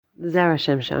Zera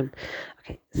Shimshon.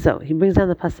 Okay, so he brings down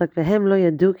the pasuk, Vehem lo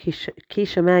yadu ki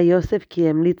shomea Yosef ki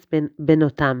emlitz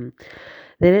benotam.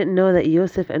 They didn't know that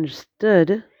Yosef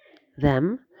understood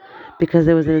them because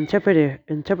there was an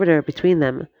interpreter between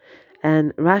them.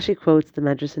 And Rashi quotes the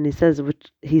Medrash, and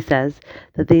he says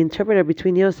that the interpreter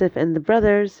between Yosef and the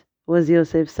brothers was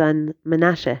Yosef's son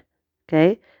Menashe.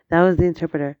 Okay, that was the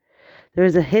interpreter. There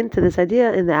is a hint to this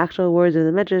idea in the actual words of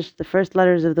the Medrash. The first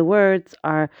letters of the words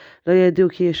are Lo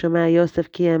yadu ki shomea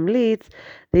Yosef ki emlitz.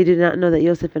 They did not know that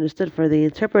Yosef understood for the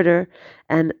interpreter,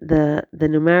 and the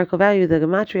numerical value, the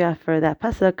gematria for that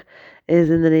pasuk, is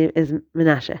in the name is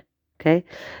Menashe. Okay,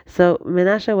 so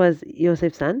Menashe was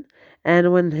Yosef's son,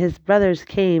 and when his brothers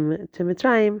came to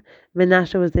Mitzrayim,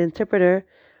 Menashe was the interpreter.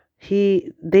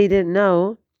 They didn't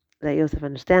know that Yosef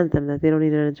understands them, that they don't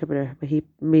need an interpreter, but he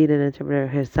made an interpreter,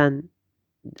 his son,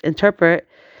 interpret,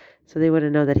 so they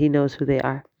wouldn't know that he knows who they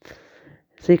are.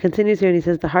 So he continues here and he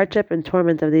says, the hardship and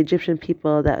torment of the Egyptian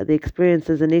people that they experienced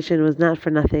as a nation was not for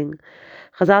nothing.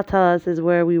 Chazal tell us it's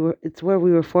where we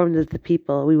were formed as the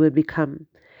people we would become.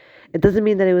 It doesn't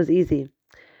mean that it was easy.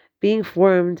 Being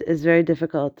formed is very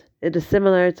difficult. It is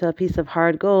similar to a piece of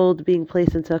hard gold being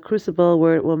placed into a crucible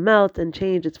where it will melt and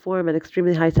change its form at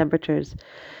extremely high temperatures.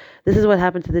 This is what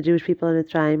happened to the Jewish people in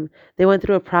Mitzrayim. They went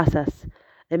through a process.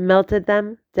 It melted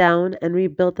them down and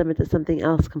rebuilt them into something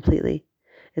else completely.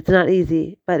 It's not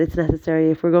easy, but it's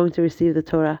necessary if we're going to receive the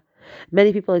Torah.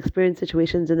 Many people experience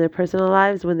situations in their personal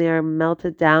lives when they are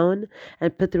melted down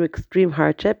and put through extreme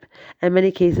hardship. In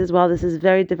many cases, while this is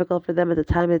very difficult for them at the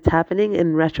time it's happening,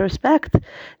 in retrospect,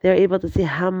 they're able to see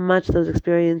how much those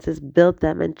experiences built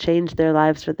them and changed their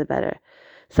lives for the better.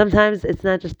 Sometimes it's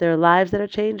not just their lives that are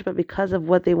changed, but because of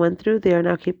what they went through, they are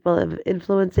now capable of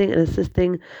influencing and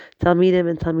assisting Talmidim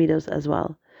and Talmidos as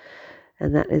well.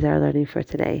 And that is our learning for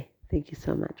today. Thank you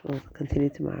so much. We'll continue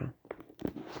tomorrow.